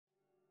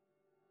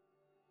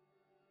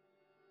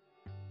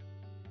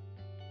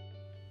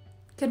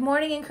Good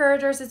morning,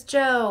 encouragers. It's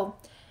Joe.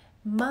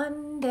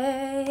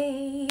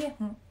 Monday.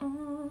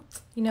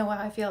 You know how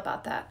I feel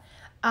about that.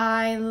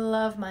 I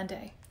love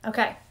Monday.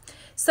 Okay,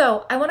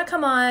 so I want to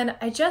come on.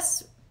 I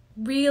just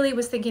really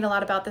was thinking a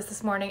lot about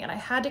this morning, and I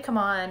had to come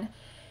on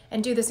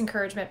and do this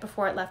encouragement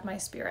before it left my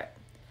spirit.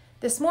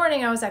 This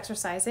morning I was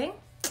exercising,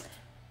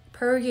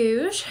 per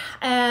usual,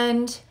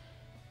 and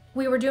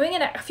we were doing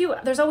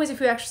there's always a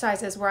few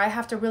exercises where I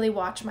have to really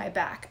watch my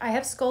back. I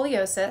have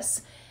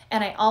scoliosis,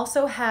 and I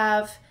also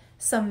have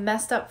some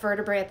messed up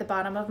vertebrae at the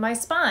bottom of my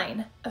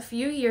spine. A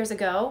few years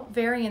ago,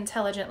 very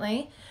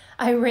intelligently,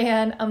 I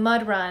ran a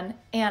mud run,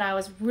 and I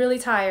was really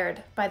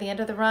tired by the end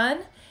of the run,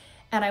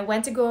 and I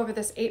went to go over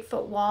this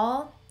 8-foot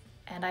wall,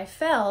 and I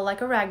fell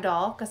like a rag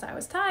doll because I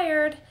was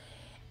tired,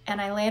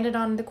 and I landed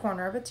on the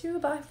corner of a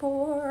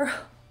 2x4.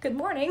 Good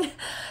morning.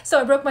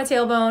 So I broke my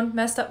tailbone,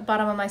 messed up the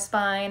bottom of my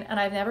spine, and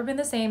I've never been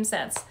the same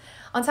since.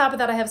 On top of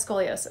that, I have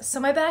scoliosis.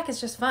 So my back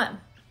is just fun.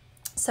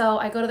 So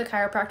I go to the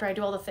chiropractor, I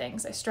do all the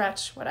things, I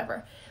stretch,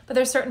 whatever. But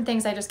there's certain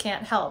things I just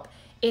can't help.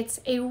 It's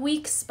a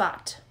weak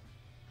spot,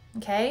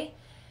 okay?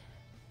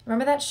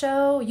 Remember that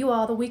show, You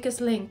Are the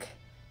Weakest Link?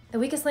 The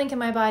weakest link in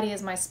my body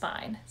is my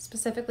spine,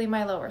 specifically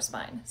my lower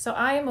spine. So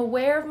I am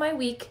aware of my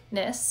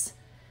weakness.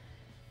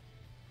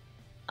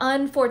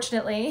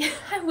 Unfortunately,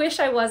 I wish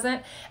I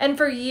wasn't. And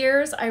for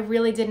years, I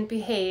really didn't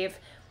behave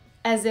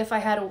as if I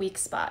had a weak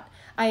spot.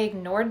 I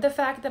ignored the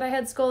fact that I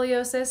had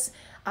scoliosis.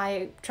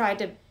 I tried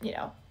to,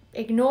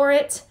 ignore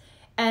it.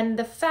 And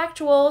the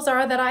factuals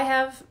are that I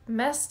have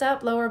messed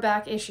up lower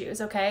back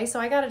issues, okay? So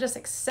I gotta just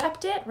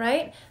accept it,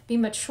 right? Be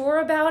mature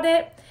about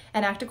it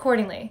and act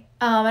accordingly.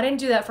 I didn't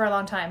do that for a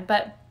long time,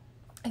 but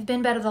I've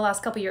been better the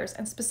last couple years,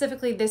 and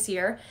specifically this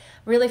year,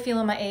 really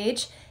feeling my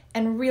age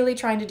and really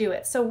trying to do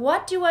it. So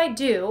what do I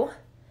do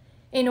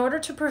in order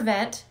to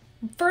prevent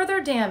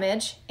further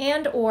damage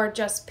and or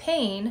just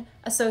pain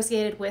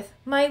associated with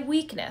my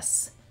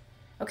weakness?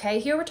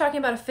 Okay, here we're talking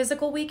about a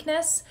physical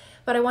weakness,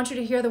 but I want you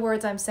to hear the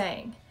words I'm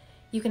saying.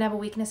 You can have a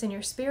weakness in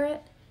your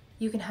spirit.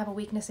 You can have a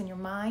weakness in your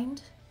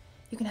mind.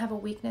 You can have a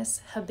weakness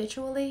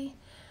habitually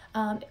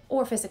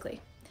or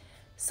physically.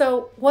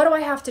 So what do I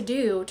have to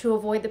do to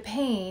avoid the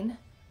pain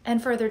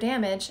and further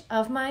damage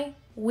of my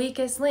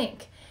weakest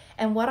link?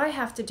 And what I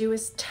have to do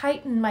is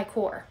tighten my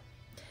core.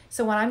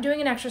 So when I'm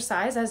doing an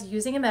exercise, I was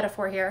using a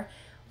metaphor here,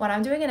 when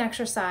I'm doing an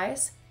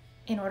exercise,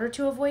 in order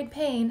to avoid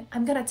pain,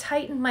 I'm gonna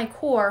tighten my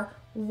core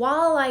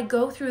while I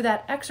go through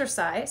that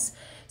exercise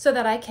so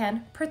that I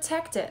can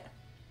protect it.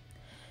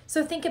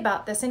 So think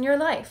about this in your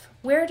life.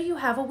 Where do you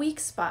have a weak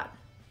spot?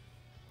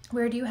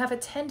 Where do you have a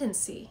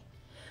tendency?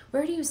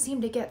 Where do you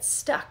seem to get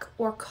stuck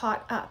or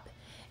caught up?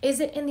 Is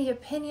it in the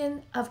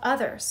opinion of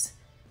others?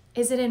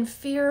 Is it in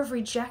fear of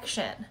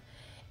rejection?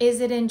 Is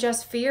it in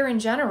just fear in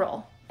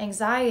general?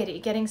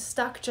 Anxiety, getting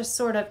stuck just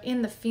sort of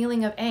in the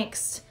feeling of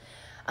angst?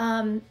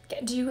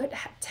 Do you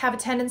have a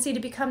tendency to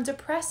become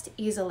depressed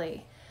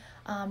easily?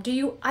 Do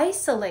you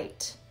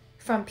isolate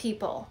from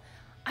people?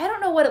 I don't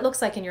know what it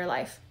looks like in your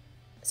life,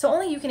 so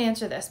only you can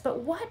answer this, but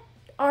what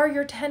are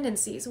your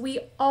tendencies? We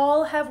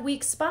all have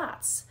weak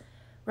spots,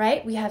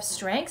 right? We have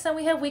strengths and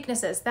we have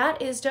weaknesses.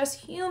 That is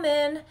just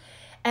human,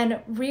 and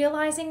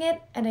realizing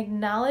it and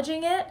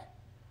acknowledging it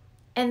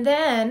and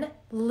then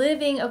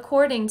living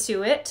according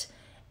to it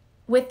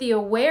with the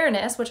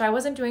awareness, which I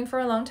wasn't doing for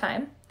a long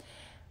time,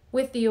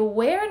 with the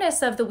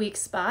awareness of the weak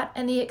spot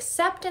and the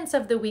acceptance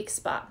of the weak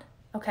spot,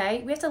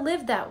 okay? We have to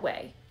live that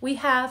way. We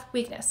have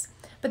weakness,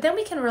 but then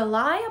we can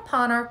rely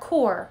upon our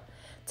core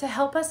to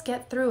help us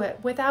get through it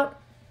without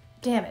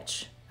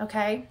damage,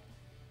 okay?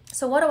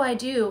 So what do I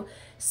do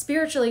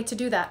spiritually to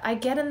do that? I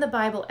get in the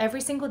Bible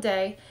every single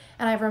day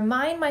and I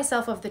remind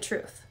myself of the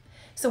truth.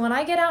 So when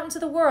I get out into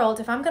the world,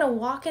 if I'm gonna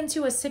walk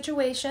into a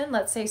situation,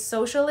 let's say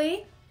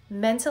socially,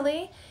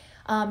 mentally,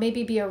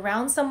 maybe be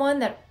around someone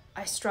that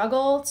I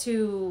struggle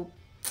to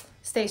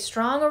stay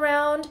strong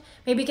around,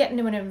 maybe get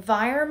into an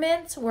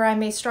environment where I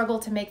may struggle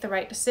to make the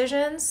right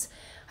decisions.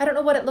 I don't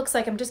know what it looks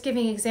like, I'm just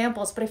giving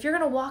examples, but if you're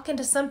gonna walk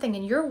into something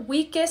and your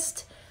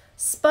weakest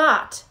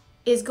spot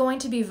is going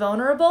to be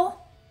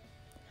vulnerable,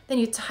 then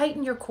you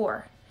tighten your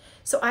core.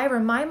 So I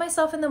remind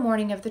myself in the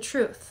morning of the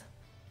truth,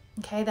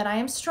 okay, that I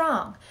am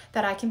strong,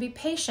 that I can be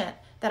patient,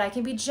 that I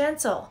can be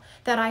gentle,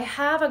 that I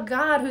have a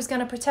God who's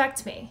gonna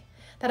protect me,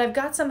 that I've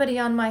got somebody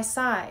on my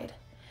side,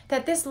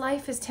 that this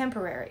life is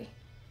temporary,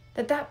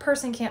 that that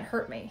person can't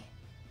hurt me,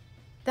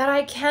 that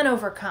I can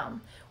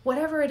overcome.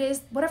 Whatever it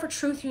is, whatever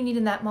truth you need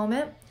in that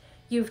moment,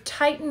 you've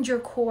tightened your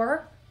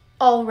core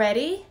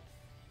already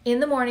in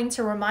the morning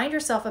to remind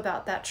yourself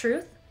about that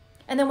truth.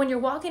 And then when you're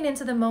walking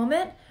into the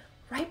moment,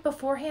 right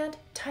beforehand,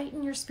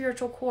 tighten your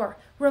spiritual core.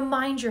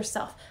 Remind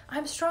yourself,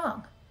 I'm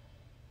strong.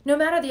 No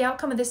matter the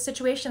outcome of this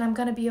situation, I'm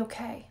gonna be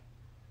okay.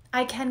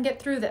 I can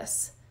get through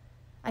this.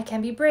 I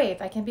can be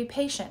brave, I can be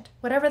patient,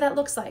 whatever that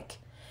looks like.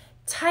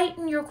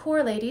 Tighten your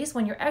core, ladies,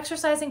 when you're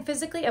exercising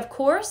physically, of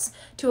course,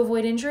 to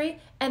avoid injury,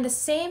 and the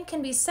same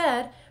can be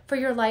said for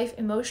your life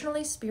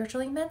emotionally,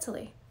 spiritually,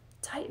 mentally.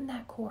 Tighten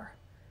that core.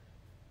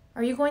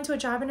 Are you going to a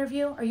job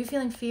interview? Are you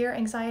feeling fear,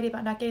 anxiety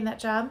about not getting that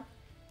job?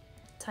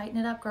 Tighten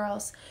it up,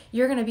 girls.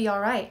 You're going to be all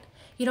right.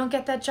 You don't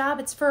get that job,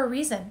 it's for a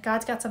reason.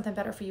 God's got something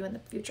better for you in the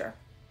future,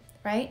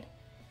 right?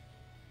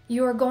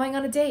 You are going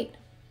on a date.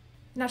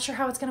 Not sure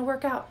how it's going to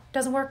work out.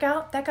 Doesn't work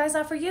out, that guy's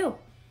not for you.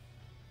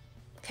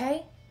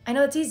 Okay? I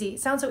know it's easy.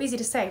 It sounds so easy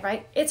to say,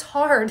 right? It's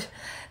hard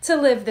to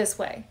live this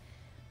way.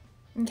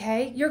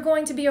 Okay? You're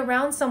going to be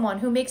around someone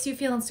who makes you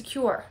feel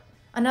insecure.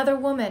 Another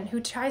woman who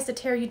tries to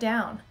tear you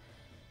down.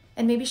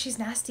 And maybe she's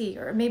nasty,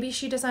 or maybe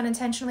she just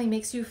unintentionally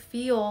makes you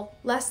feel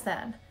less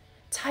than.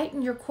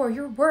 Tighten your core.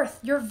 Your worth,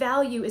 your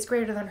value is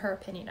greater than her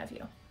opinion of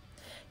you.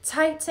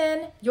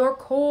 Tighten your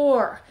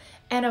core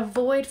and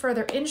avoid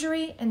further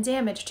injury and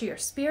damage to your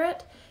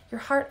spirit, your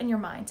heart, and your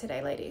mind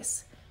today,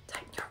 ladies.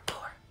 Tighten your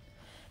core.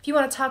 If you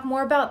want to talk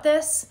more about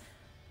this,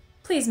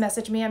 please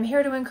message me. I'm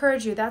here to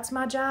encourage you. That's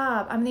my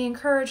job. I'm the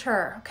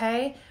encourager,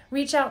 okay?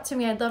 Reach out to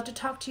me. I'd love to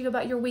talk to you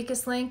about your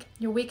weakest link,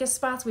 your weakest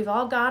spots. We've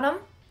all got them.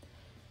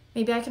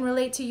 Maybe I can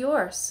relate to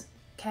yours,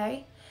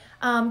 okay?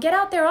 Get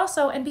out there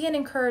also and be an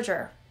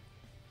encourager.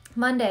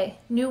 Monday,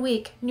 new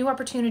week, new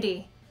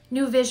opportunity,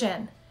 new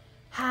vision.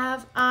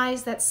 Have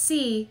eyes that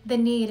see the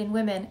need in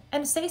women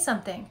and say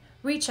something.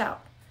 Reach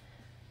out.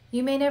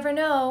 You may never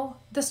know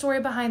the story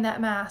behind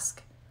that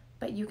mask,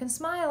 but you can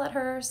smile at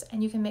hers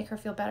and you can make her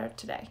feel better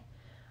today.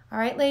 All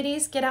right,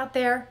 ladies, get out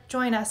there,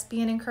 join us,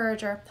 be an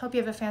encourager. Hope you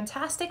have a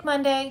fantastic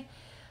Monday.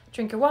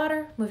 Drink your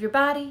water, move your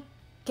body,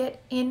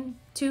 get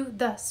into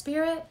the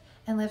spirit,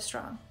 and live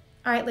strong.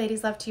 All right,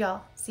 ladies, love to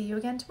y'all. See you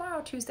again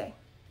tomorrow, Tuesday.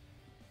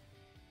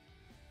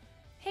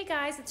 Hey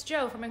guys, it's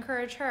Jo from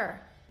Encourage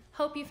Her.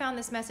 Hope you found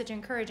this message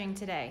encouraging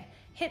today.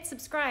 Hit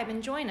subscribe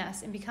and join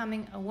us in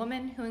becoming a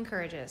woman who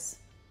encourages.